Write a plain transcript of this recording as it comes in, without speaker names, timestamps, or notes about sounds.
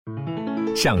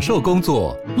享受工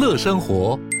作，乐生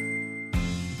活。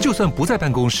就算不在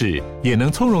办公室，也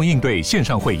能从容应对线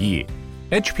上会议。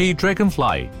HP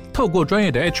Dragonfly 透过专业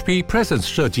的 HP Presence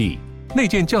设计，内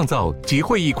建降噪及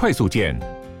会议快速键，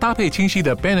搭配清晰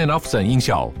的 Bang & Olufsen 音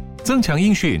效，增强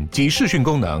音讯及视讯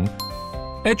功能。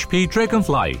HP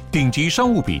Dragonfly 顶级商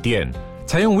务笔电，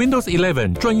采用 Windows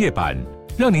 11专业版，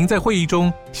让您在会议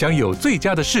中享有最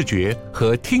佳的视觉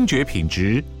和听觉品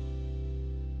质。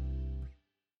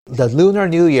The Lunar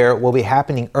New Year will be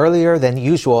happening earlier than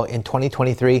usual in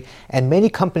 2023, and many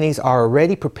companies are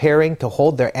already preparing to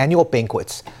hold their annual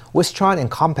banquets. Wistron and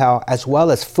Compal, as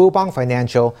well as Fubon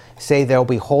Financial, say they'll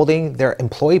be holding their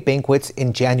employee banquets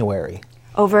in January.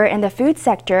 Over in the food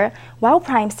sector, Wow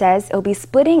Prime says it'll be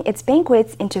splitting its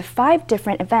banquets into 5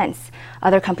 different events.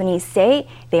 Other companies say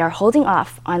they are holding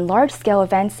off on large-scale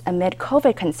events amid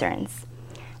COVID concerns.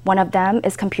 One of them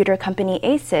is computer company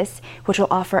Asus, which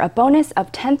will offer a bonus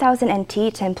of 10,000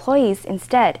 NT to employees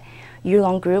instead.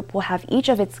 Yulong Group will have each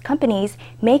of its companies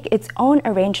make its own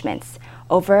arrangements.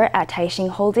 Over at Taixing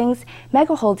Holdings,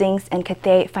 Mega Holdings, and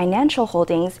Cathay Financial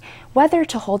Holdings, whether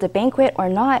to hold a banquet or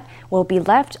not will be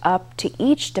left up to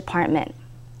each department.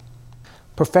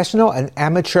 Professional and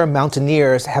amateur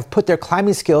mountaineers have put their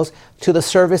climbing skills to the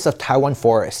service of Taiwan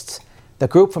forests. The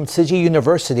group from Tzu Chi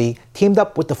University teamed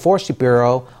up with the Forestry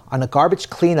Bureau on a garbage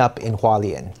cleanup in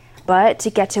Hualien. But to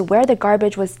get to where the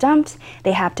garbage was dumped,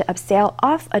 they have to abseil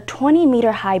off a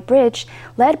 20-meter-high bridge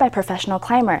led by professional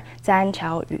climber Zhan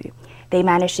Chaoyu. They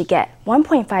managed to get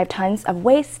 1.5 tons of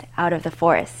waste out of the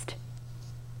forest.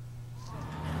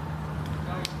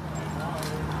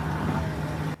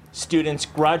 Students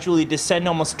gradually descend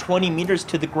almost 20 meters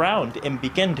to the ground and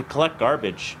begin to collect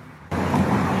garbage.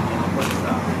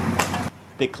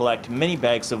 They collect many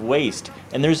bags of waste,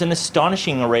 and there's an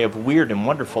astonishing array of weird and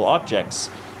wonderful objects.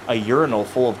 A urinal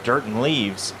full of dirt and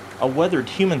leaves, a weathered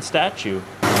human statue.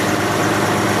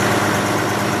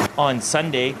 On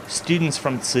Sunday, students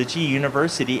from Tzu Chi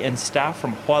University and staff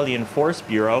from Hualien Forest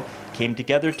Bureau came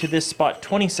together to this spot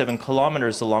 27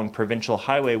 kilometers along Provincial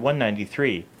Highway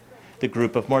 193. The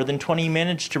group of more than 20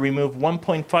 managed to remove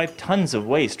 1.5 tons of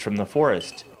waste from the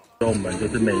forest.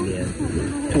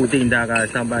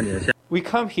 We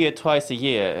come here twice a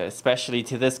year, especially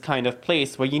to this kind of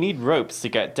place where you need ropes to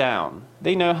get down.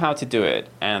 They know how to do it,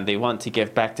 and they want to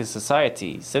give back to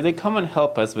society, so they come and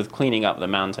help us with cleaning up the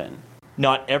mountain.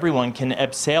 Not everyone can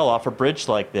abseil off a bridge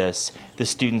like this. The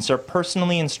students are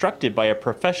personally instructed by a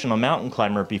professional mountain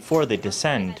climber before they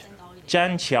descend.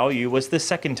 Zhan Qiaoyu was the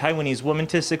second Taiwanese woman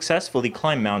to successfully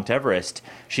climb Mount Everest.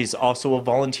 She's also a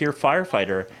volunteer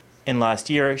firefighter, and last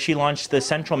year she launched the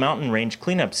Central Mountain Range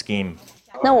Cleanup Scheme.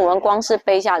 There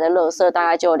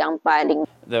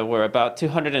were about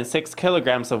 206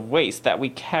 kilograms of waste that we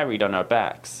carried on our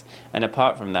backs. And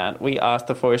apart from that, we asked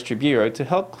the Forestry Bureau to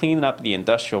help clean up the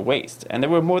industrial waste, and there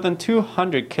were more than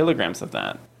 200 kilograms of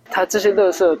that.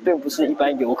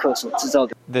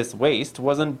 This waste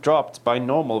wasn't dropped by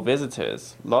normal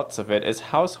visitors. Lots of it is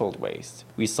household waste.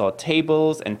 We saw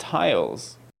tables and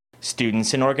tiles.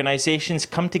 Students and organizations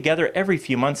come together every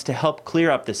few months to help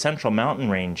clear up the Central Mountain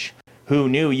Range. Who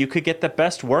knew you could get the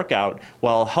best workout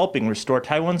while helping restore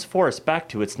Taiwan's forest back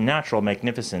to its natural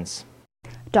magnificence?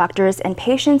 Doctors and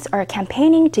patients are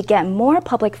campaigning to get more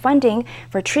public funding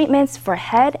for treatments for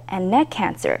head and neck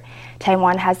cancer.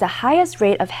 Taiwan has the highest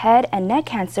rate of head and neck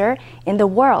cancer in the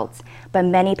world, but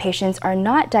many patients are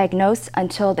not diagnosed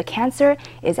until the cancer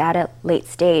is at a late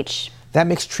stage. That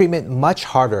makes treatment much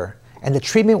harder, and the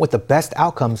treatment with the best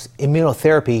outcomes,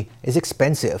 immunotherapy, is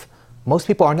expensive. Most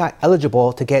people are not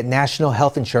eligible to get national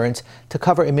health insurance to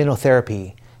cover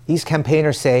immunotherapy. These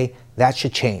campaigners say that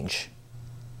should change.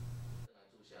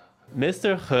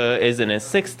 Mr. He is in his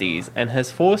 60s and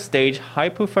has 4-stage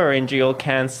hypopharyngeal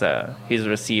cancer. He's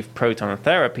received proton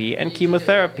therapy and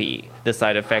chemotherapy. The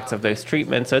side effects of those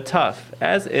treatments are tough,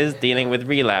 as is dealing with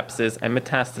relapses and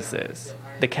metastases.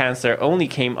 The cancer only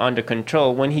came under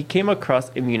control when he came across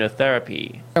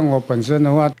immunotherapy.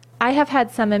 I have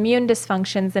had some immune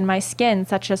dysfunctions in my skin,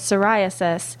 such as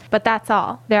psoriasis, but that's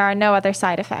all. There are no other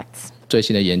side effects.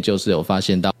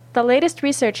 The latest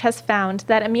research has found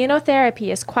that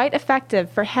immunotherapy is quite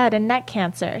effective for head and neck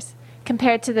cancers.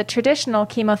 Compared to the traditional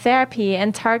chemotherapy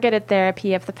and targeted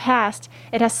therapy of the past,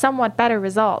 it has somewhat better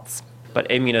results. But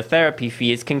immunotherapy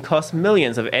fees can cost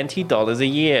millions of NT dollars a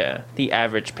year. The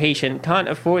average patient can't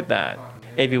afford that.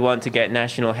 If you want to get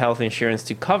national health insurance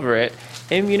to cover it,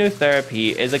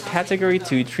 immunotherapy is a Category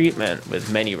 2 treatment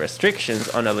with many restrictions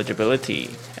on eligibility.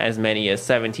 As many as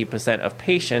 70% of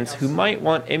patients who might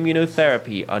want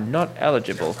immunotherapy are not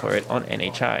eligible for it on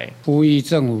NHI.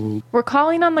 We're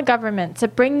calling on the government to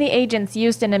bring the agents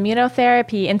used in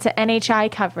immunotherapy into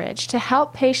NHI coverage to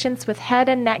help patients with head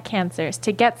and neck cancers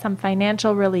to get some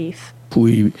financial relief.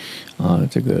 We're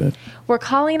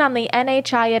calling on the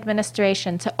NHI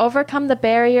administration to overcome the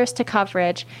barriers to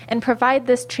coverage and provide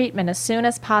this treatment as soon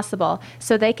as possible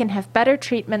so they can have better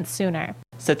treatment sooner.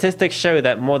 Statistics show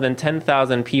that more than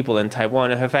 10,000 people in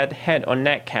Taiwan have had head or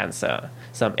neck cancer.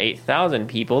 Some 8,000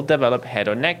 people develop head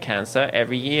or neck cancer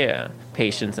every year.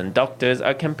 Patients and doctors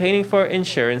are campaigning for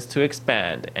insurance to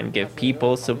expand and give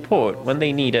people support when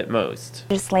they need it most.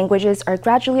 Indigenous languages are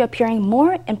gradually appearing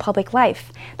more in public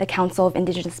life. The Council of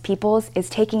Indigenous Peoples is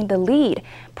taking the lead,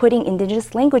 putting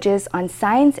Indigenous languages on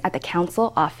signs at the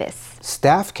Council office.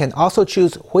 Staff can also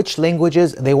choose which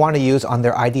languages they want to use on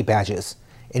their ID badges.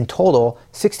 In total,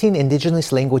 16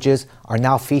 Indigenous languages are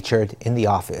now featured in the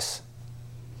office.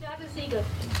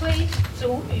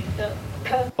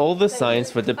 All the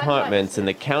signs for departments in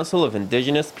the Council of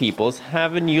Indigenous Peoples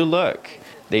have a new look.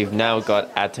 They've now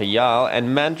got Atayal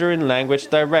and Mandarin language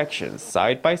directions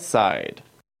side by side.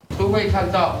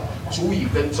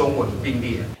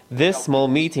 This small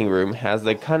meeting room has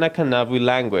the Kanakanavu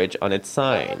language on its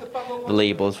sign. The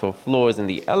labels for floors in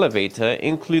the elevator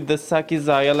include the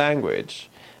Sakizaya language.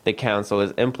 The Council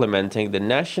is implementing the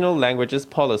National Languages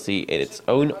Policy in its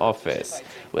own office,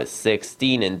 with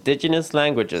 16 indigenous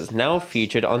languages now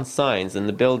featured on signs in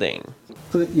the building.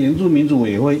 In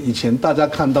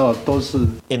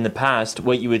the past,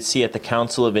 what you would see at the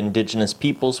Council of Indigenous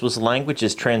Peoples was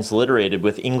languages transliterated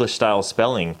with English-style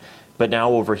spelling, but now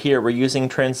over here we're using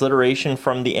transliteration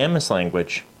from the Amis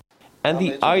language. And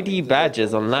the ID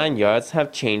badges on lanyards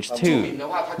have changed too.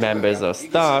 Members of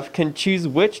staff can choose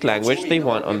which language they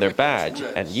want on their badge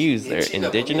and use their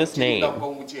indigenous name.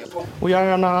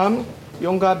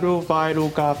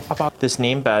 This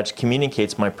name badge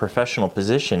communicates my professional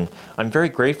position. I'm very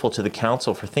grateful to the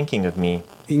Council for thinking of me.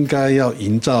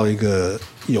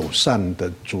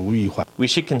 We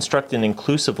should construct an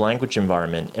inclusive language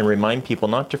environment and remind people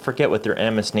not to forget what their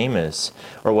Amis name is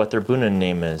or what their Bunan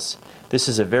name is. This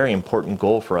is a very important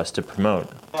goal for us to promote.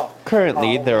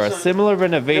 Currently, there are similar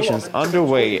renovations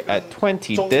underway at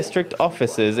 20 district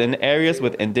offices in areas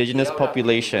with indigenous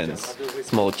populations.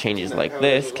 Small changes like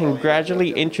this can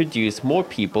gradually introduce more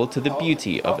people to the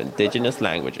beauty of indigenous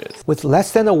languages. With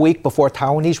less than a week before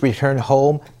Taiwanese return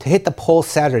home to hit the polls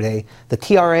Saturday, the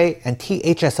TRA and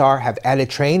THSR have added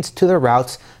trains to their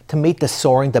routes to meet the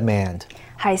soaring demand.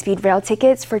 High-speed rail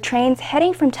tickets for trains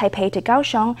heading from Taipei to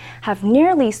Kaohsiung have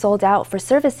nearly sold out for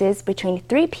services between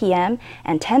 3 p.m.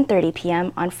 and 10:30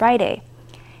 p.m. on Friday.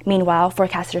 Meanwhile,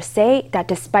 forecasters say that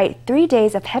despite 3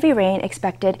 days of heavy rain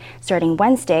expected starting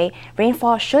Wednesday,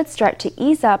 rainfall should start to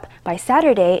ease up by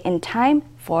Saturday in time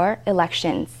for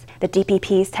elections. The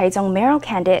DPP's Taichung mayoral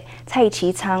candidate Cai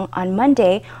Qi-chang on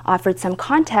Monday offered some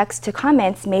context to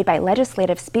comments made by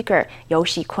Legislative Speaker You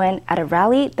Shi-kun at a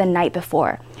rally the night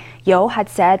before. You had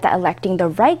said that electing the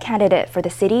right candidate for the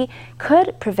city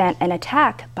could prevent an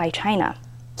attack by China.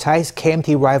 Tsai's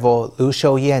KMT rival Liu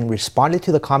Shou-yen responded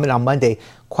to the comment on Monday,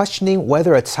 questioning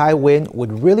whether a Tsai win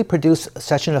would really produce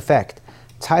such an effect.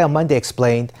 Tsai on Monday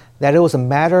explained that it was a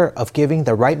matter of giving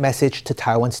the right message to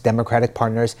Taiwan's Democratic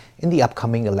partners in the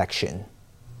upcoming election.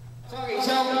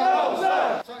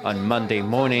 On Monday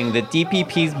morning, the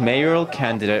DPP's mayoral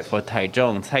candidate for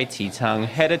Taichung, Cai Qi-chang,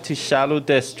 headed to Shalu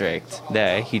District.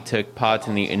 There, he took part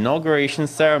in the inauguration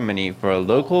ceremony for a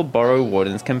local borough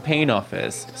warden's campaign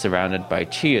office, surrounded by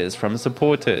cheers from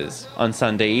supporters. On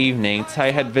Sunday evening, Cai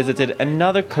had visited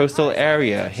another coastal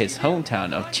area, his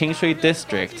hometown of Qingshui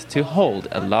District, to hold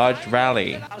a large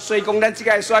rally.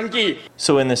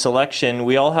 So in this election,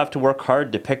 we all have to work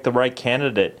hard to pick the right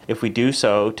candidate. If we do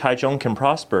so, Taichung can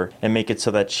prosper and make it so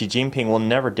that Xi Jinping will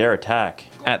never dare attack.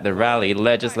 At the rally,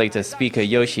 Legislative Speaker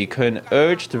You Shi-kun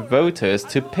urged voters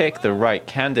to pick the right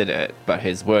candidate, but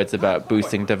his words about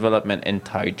boosting development in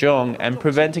Taichung and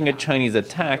preventing a Chinese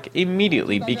attack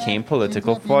immediately became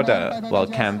political fodder. While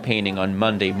campaigning on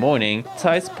Monday morning,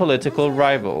 Tsai's political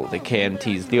rival, the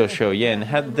KMT's Liu Shou-yen,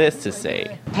 had this to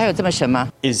say.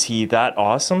 Is he that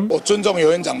awesome?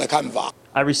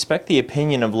 I respect the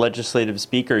opinion of Legislative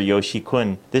Speaker Yoshi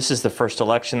Kun. This is the first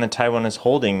election that Taiwan is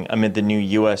holding amid the new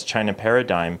U.S.-China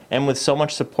paradigm, and with so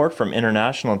much support from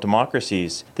international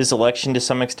democracies. This election to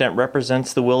some extent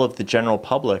represents the will of the general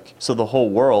public, so the whole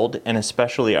world, and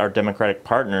especially our democratic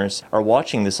partners, are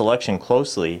watching this election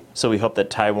closely, so we hope that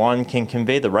Taiwan can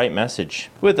convey the right message.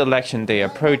 With election day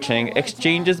approaching,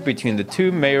 exchanges between the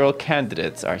two mayoral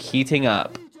candidates are heating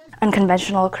up.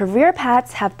 Unconventional career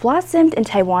paths have blossomed in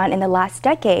Taiwan in the last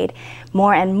decade.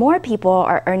 More and more people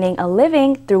are earning a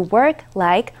living through work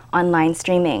like online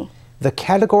streaming. The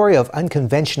category of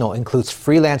unconventional includes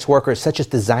freelance workers such as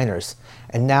designers.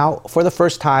 And now, for the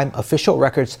first time, official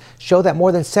records show that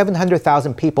more than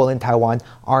 700,000 people in Taiwan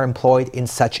are employed in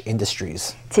such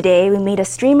industries. Today, we meet a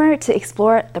streamer to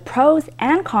explore the pros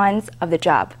and cons of the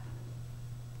job.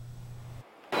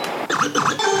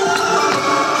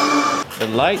 The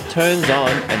light turns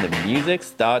on and the music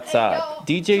starts up.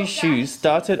 DJ Shu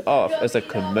started off as a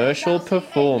commercial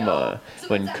performer.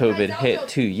 When COVID hit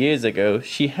 2 years ago,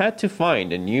 she had to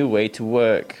find a new way to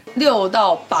work. 6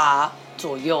到8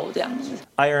左右这样子。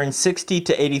 I earn 60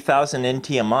 to 80,000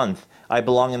 NT a month. I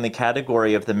belong in the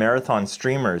category of the marathon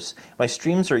streamers. My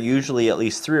streams are usually at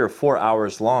least 3 or 4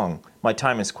 hours long. My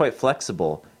time is quite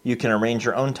flexible. You can arrange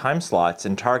your own time slots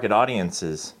and target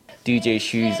audiences. DJ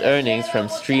Shu's earnings from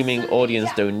streaming audience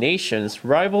donations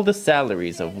rival the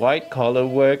salaries of white-collar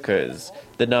workers.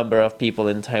 The number of people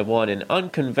in Taiwan in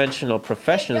unconventional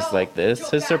professions like this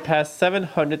has surpassed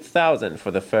 700,000 for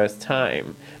the first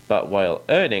time. But while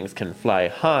earnings can fly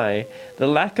high, the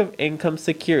lack of income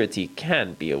security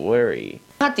can be a worry.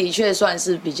 它的确算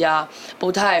是比较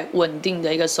不太稳定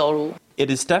的一个收入。 It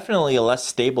is definitely a less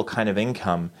stable kind of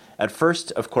income. At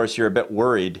first, of course, you're a bit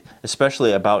worried,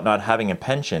 especially about not having a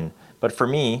pension. But for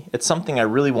me, it's something I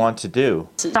really want to do.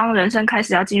 当人生开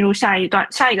始要进入下一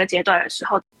个阶段的时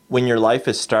候， When your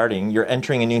life is starting, you're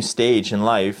entering a new stage in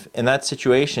life. In that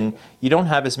situation, you don't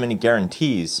have as many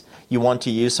guarantees. You want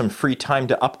to use some free time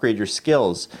to upgrade your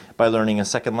skills by learning a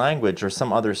second language or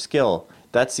some other skill.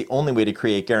 That's the only way to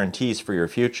create guarantees for your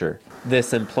future.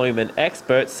 This employment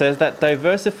expert says that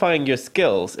diversifying your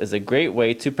skills is a great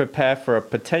way to prepare for a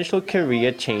potential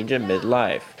career change in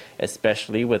midlife,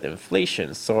 especially with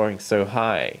inflation soaring so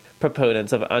high.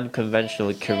 Proponents of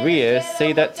unconventional careers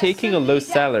say that taking a low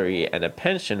salary and a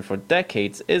pension for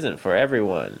decades isn't for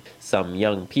everyone. Some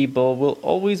young people will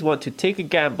always want to take a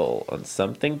gamble on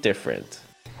something different.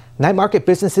 Night market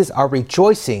businesses are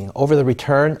rejoicing over the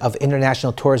return of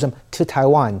international tourism to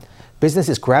Taiwan. Business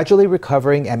is gradually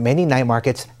recovering at many night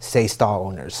markets, say stall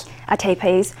owners. At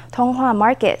Taipei's Tonghua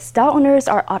Market, stall owners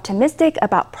are optimistic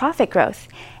about profit growth.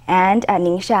 And at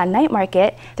Ningxia Night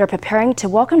Market, they're preparing to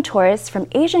welcome tourists from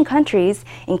Asian countries,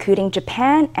 including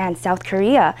Japan and South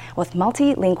Korea, with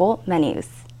multilingual menus.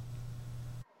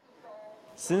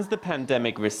 Since the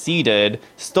pandemic receded,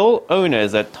 stall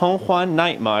owners at Tonghua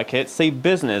Night Market say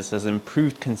business has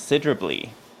improved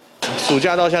considerably.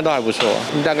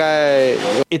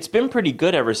 It's been pretty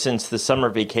good ever since the summer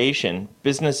vacation.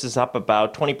 Business is up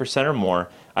about 20% or more.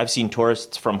 I've seen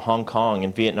tourists from Hong Kong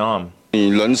and Vietnam.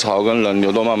 The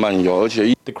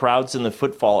crowds and the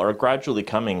footfall are gradually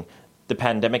coming. The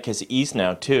pandemic has eased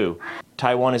now, too.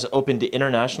 Taiwan is open to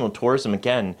international tourism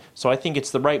again, so I think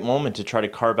it's the right moment to try to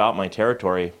carve out my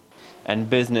territory. And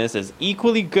business is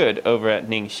equally good over at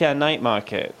Ningxia Night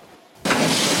Market.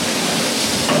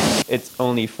 It's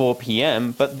only 4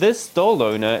 p.m., but this stall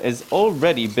owner is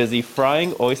already busy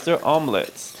frying oyster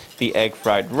omelets. The egg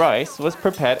fried rice was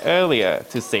prepared earlier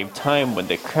to save time when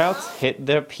the crowds hit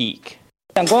their peak.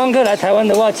 If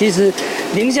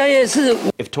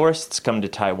tourists come to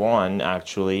Taiwan,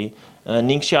 actually,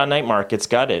 Ningxia Night Market's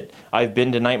got it. I've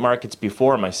been to night markets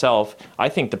before myself. I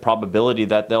think the probability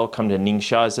that they'll come to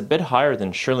Ningxia is a bit higher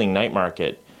than Shirling Night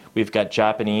Market. We've got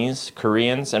Japanese,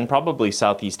 Koreans, and probably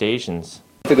Southeast Asians.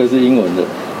 Scanning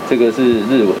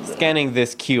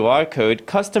this QR code,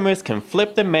 customers can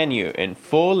flip the menu in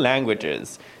 4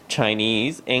 languages: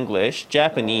 Chinese, English,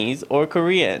 Japanese, or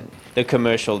Korean. The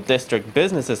Commercial District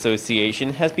Business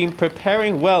Association has been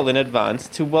preparing well in advance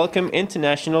to welcome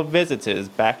international visitors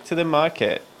back to the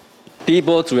market. For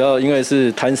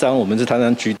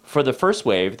the first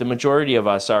wave, the majority of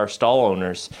us are stall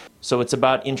owners, so it's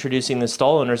about introducing the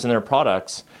stall owners and their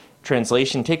products.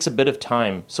 Translation takes a bit of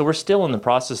time, so we're still in the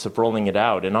process of rolling it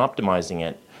out and optimizing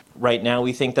it. Right now,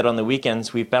 we think that on the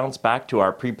weekends, we've bounced back to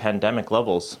our pre-pandemic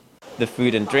levels. The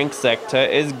food and drink sector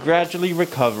is gradually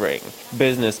recovering.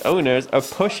 Business owners are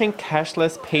pushing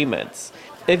cashless payments.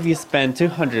 If you spend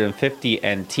 250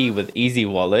 NT with Easy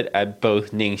Wallet at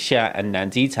both Ningxia and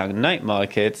Nanjitang night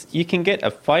markets, you can get a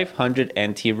 500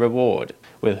 NT reward.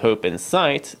 With hope in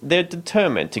sight, they're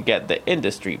determined to get the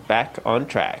industry back on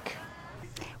track.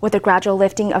 With the gradual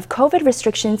lifting of COVID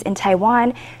restrictions in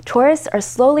Taiwan, tourists are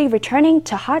slowly returning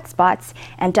to hotspots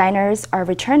and diners are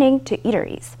returning to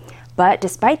eateries. But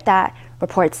despite that,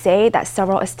 reports say that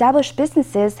several established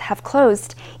businesses have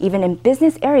closed, even in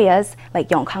business areas like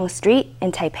Yongkang Street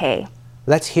in Taipei.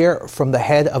 Let's hear from the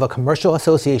head of a commercial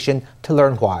association to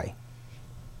learn why.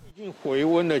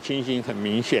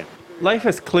 Life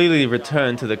has clearly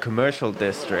returned to the commercial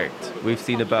district. We've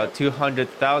seen about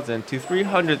 200,000 to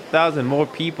 300,000 more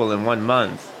people in 1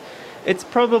 month. It's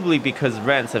probably because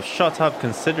rents have shot up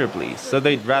considerably, so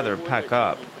they'd rather pack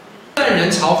up.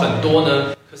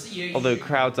 Although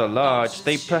crowds are large,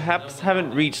 they perhaps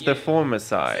haven't reached their former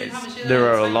size. There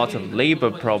are a lot of labor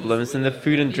problems in the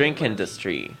food and drink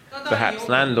industry. Perhaps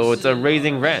landlords are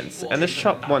raising rents and the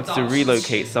shop wants to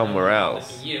relocate somewhere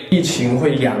else.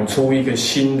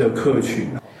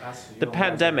 The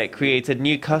pandemic created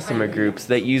new customer groups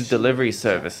that use delivery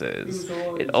services.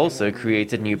 It also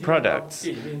created new products.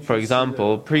 For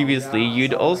example, previously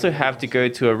you'd also have to go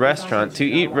to a restaurant to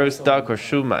eat roast duck or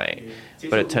shumai.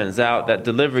 But it turns out that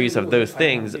deliveries of those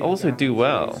things also do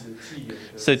well.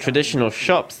 So traditional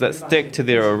shops that stick to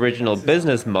their original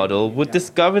business model would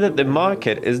discover that the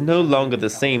market is no longer the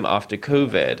same after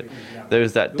COVID.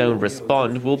 Those that don't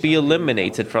respond will be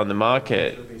eliminated from the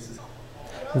market.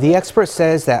 The expert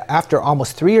says that after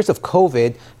almost 3 years of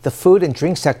COVID, the food and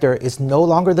drink sector is no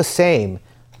longer the same.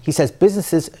 He says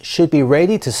businesses should be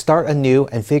ready to start anew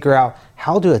and figure out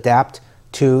how to adapt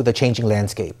to the changing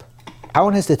landscape.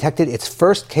 Taiwan has detected its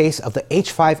first case of the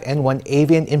H5N1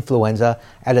 avian influenza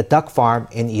at a duck farm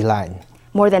in Yilan.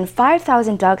 More than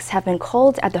 5,000 ducks have been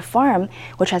culled at the farm,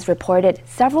 which has reported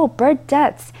several bird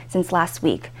deaths since last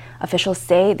week. Officials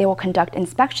say they will conduct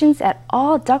inspections at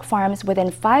all duck farms within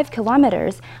 5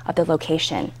 kilometers of the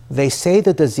location. They say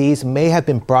the disease may have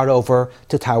been brought over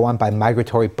to Taiwan by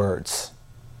migratory birds.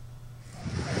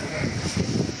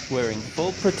 Wearing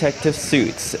full protective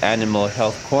suits, animal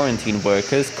health quarantine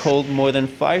workers culled more than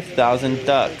 5,000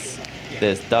 ducks.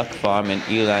 This duck farm in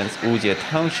Yilan's Wujie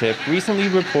Township recently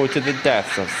reported the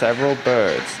deaths of several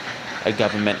birds. A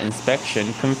government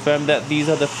inspection confirmed that these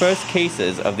are the first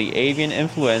cases of the avian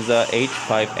influenza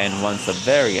H5N1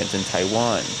 subvariant in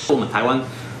Taiwan.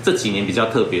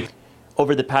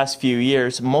 Over the past few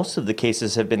years, most of the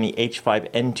cases have been the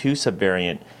H5N2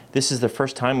 subvariant. This is the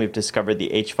first time we've discovered the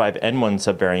H5N1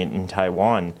 subvariant in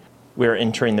Taiwan. We're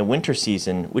entering the winter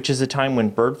season, which is a time when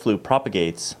bird flu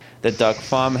propagates. The duck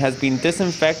farm has been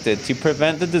disinfected to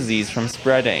prevent the disease from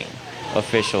spreading.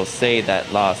 Officials say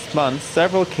that last month,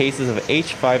 several cases of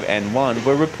H5N1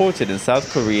 were reported in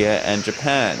South Korea and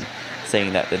Japan,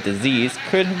 saying that the disease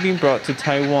could have been brought to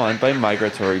Taiwan by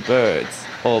migratory birds.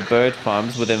 All bird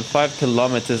farms within 5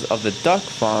 kilometers of the duck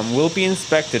farm will be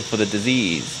inspected for the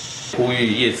disease.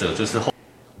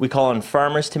 We call on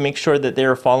farmers to make sure that they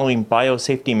are following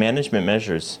biosafety management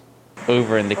measures.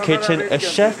 Over in the kitchen, a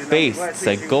chef bastes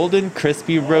a golden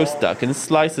crispy roast duck and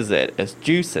slices it as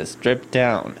juices drip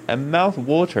down, a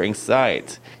mouth-watering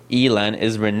sight. Yilan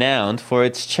is renowned for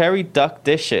its cherry duck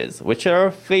dishes, which are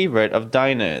a favorite of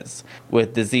diners.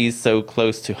 With disease so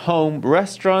close to home,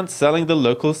 restaurants selling the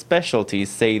local specialties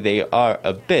say they are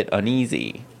a bit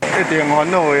uneasy.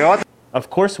 Of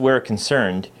course, we're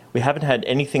concerned. We haven't had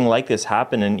anything like this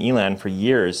happen in Yilan for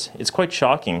years. It's quite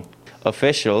shocking.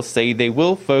 Officials say they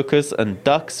will focus on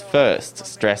ducks first,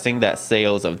 stressing that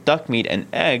sales of duck meat and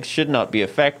eggs should not be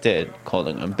affected,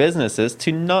 calling on businesses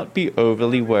to not be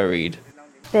overly worried.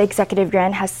 The executive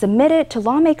yuan has submitted to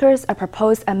lawmakers a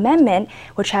proposed amendment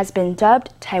which has been dubbed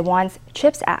Taiwan's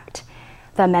CHIPS Act.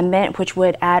 The amendment, which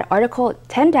would add Article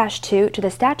 10-2 to the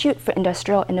Statute for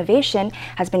Industrial Innovation,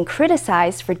 has been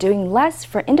criticized for doing less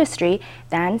for industry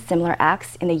than similar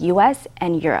acts in the U.S.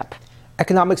 and Europe.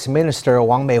 Economics Minister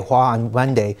Wang Meihua on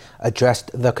Monday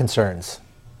addressed the concerns.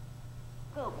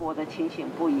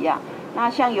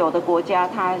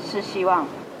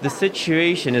 The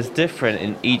situation is different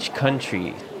in each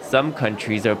country. Some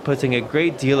countries are putting a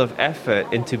great deal of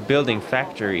effort into building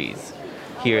factories.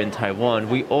 Here in Taiwan,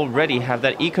 we already have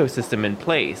that ecosystem in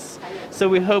place, so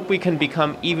we hope we can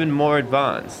become even more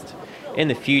advanced. In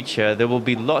the future, there will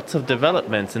be lots of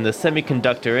developments in the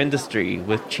semiconductor industry,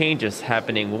 with changes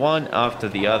happening one after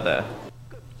the other.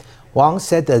 Wang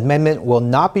said the amendment will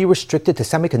not be restricted to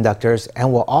semiconductors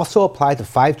and will also apply to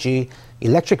 5G,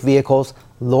 electric vehicles,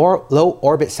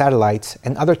 low-orbit satellites,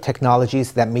 and other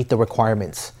technologies that meet the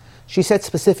requirements. She said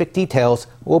specific details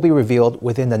will be revealed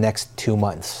within the next 2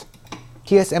 months.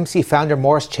 TSMC founder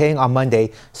Morris Chang on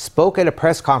Monday spoke at a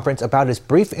press conference about his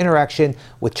brief interaction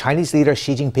with Chinese leader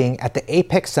Xi Jinping at the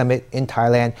APEC summit in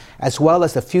Thailand, as well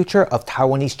as the future of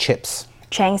Taiwanese chips.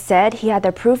 Chang said he had the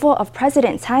approval of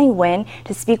President Tsai Ing-wen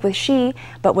to speak with Xi,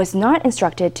 but was not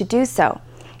instructed to do so.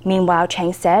 Meanwhile,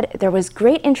 Chang said there was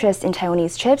great interest in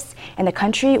Taiwanese chips and the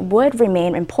country would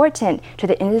remain important to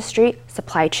the industry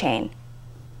supply chain.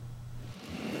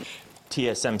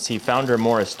 TSMC founder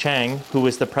Morris Chang, who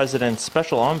was the president's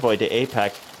special envoy to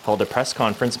APEC, held a press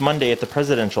conference Monday at the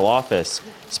presidential office.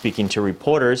 Speaking to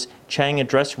reporters, Chang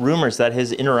addressed rumors that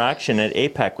his interaction at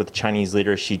APEC with Chinese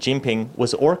leader Xi Jinping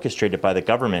was orchestrated by the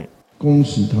government.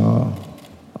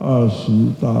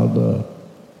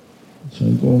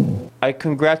 I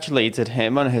congratulated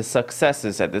him on his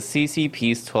successes at the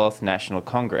CCP's 12th National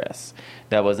Congress.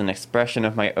 That was an expression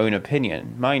of my own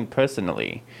opinion, mine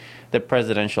personally. The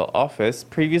presidential office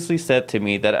previously said to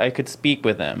me that I could speak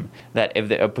with him, that if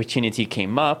the opportunity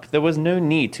came up, there was no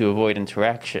need to avoid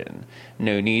interaction,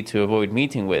 no need to avoid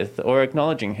meeting with or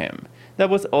acknowledging him. That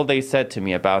was all they said to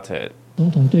me about it.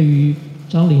 The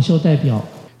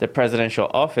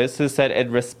presidential office has said it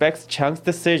respects Chang's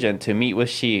decision to meet with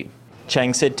Xi.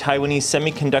 Chang said Taiwanese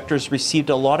semiconductors received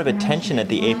a lot of attention at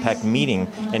the APEC meeting,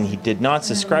 and he did not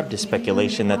subscribe to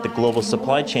speculation that the global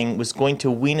supply chain was going to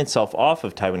wean itself off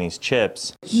of Taiwanese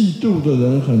chips.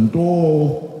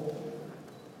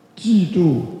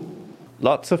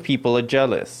 Lots of people are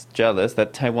jealous that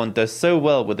Taiwan does so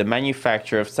well with the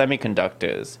manufacture of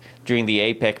semiconductors. During the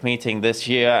APEC meeting this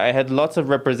year, I had lots of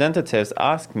representatives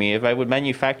ask me if I would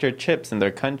manufacture chips in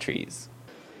their countries.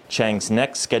 Chang's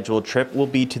next scheduled trip will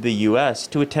be to the U.S.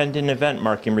 to attend an event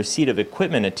marking receipt of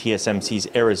equipment at TSMC's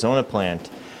Arizona plant.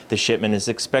 The shipment is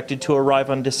expected to arrive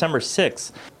on December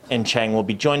 6th, and Chang will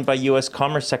be joined by U.S.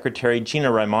 Commerce Secretary Gina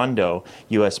Raimondo.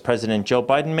 U.S. President Joe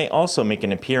Biden may also make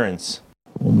an appearance.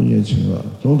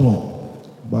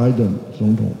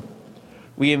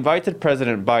 We invited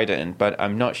President Biden, but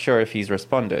I'm not sure if he's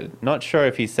responded, not sure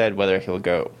if he said whether he'll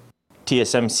go.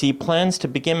 TSMC plans to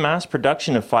begin mass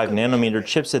production of 5nm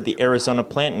chips at the Arizona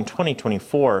plant in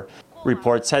 2024.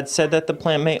 Reports had said that the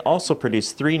plant may also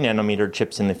produce 3nm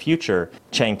chips in the future.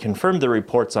 Chang confirmed the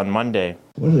reports on Monday.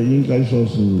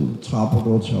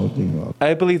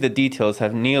 I believe the details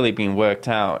have nearly been worked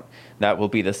out. That will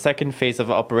be the second phase of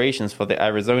operations for the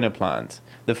Arizona plant.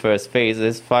 The first phase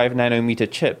is 5nm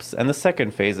chips, and the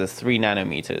second phase is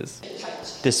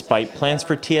 3nm. Despite plans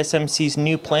for TSMC's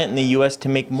new plant in the U.S. to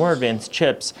make more advanced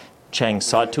chips, Chang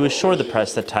sought to assure the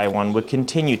press that Taiwan would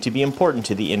continue to be important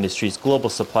to the industry's global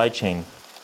supply chain.